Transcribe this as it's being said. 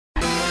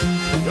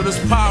Yo, this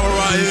power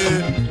right here,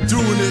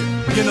 doing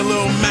it, getting a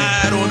little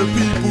mad on the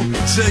people.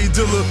 Jay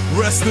Dilla,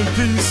 rest in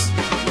peace.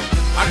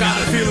 I got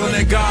a feeling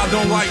that God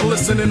don't like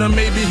listening, or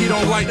maybe he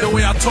don't like the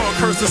way I talk,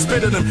 curse and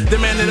spit at him.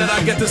 Demanding that I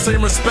get the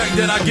same respect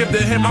that I give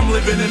to him. I'm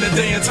living in a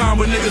day and time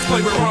when niggas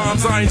play with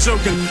rhymes, I ain't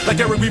joking.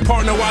 Like Eric B.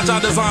 Partner, watch I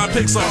design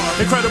Pixar.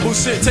 Incredible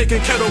shit, taking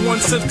kettle one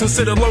sip,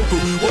 considered local.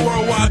 Well,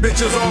 worldwide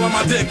bitches all on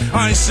my dick.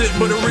 I ain't shit,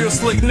 but a real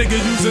slick nigga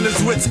using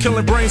his wits,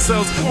 killing brain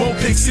cells. Won't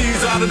pick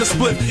seeds out of the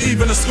split,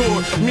 even a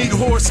score. Meat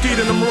horse,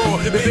 skeeting them raw.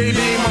 The baby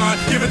ain't mine,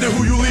 give it to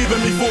who you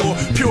leaving me for.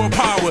 Pure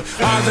power,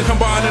 eyes and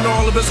combining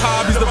all of his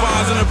hobbies,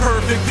 devising a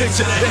perfect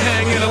picture. They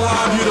hang in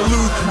alive, you to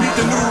lose. Meet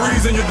the new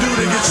reason you do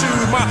to get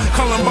chewed. My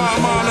Columbine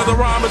mind of the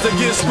rhymers that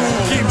get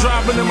schooled. Keep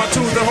dropping in my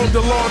tunes and hope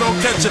the Lord don't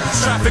catch it.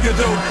 Traffic and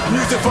dope,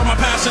 music for my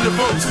passionate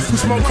folks who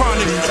smoke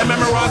chronic and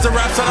memorize the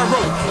raps that I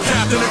wrote.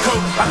 Captain and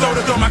coat, I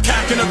throw my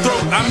cack in the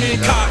throat. I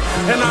mean cock,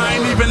 and I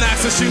ain't even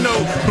asking, she know.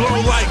 Blow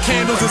like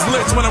candles is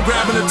lit when I'm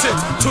grabbing the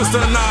tips. Twist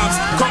the knobs,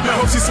 caught me,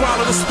 hope she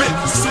swallow the spit.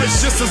 Switch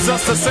just as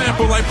just a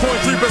sample, like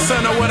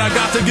 0.3% of what I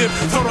got to give.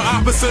 Total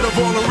opposite of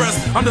all the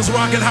rest. I'm just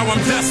rocking how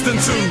I'm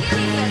destined to.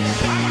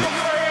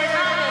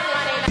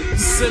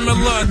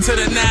 Similar to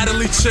the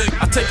Natalie chick,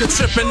 I take a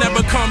trip and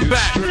never come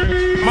back.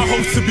 My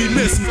hopes to be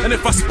missed, and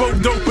if I spoke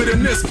doper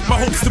than this, my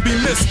hopes to be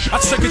missed. I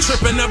take a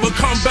trip and never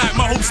come back,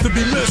 my hopes to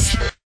be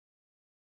missed.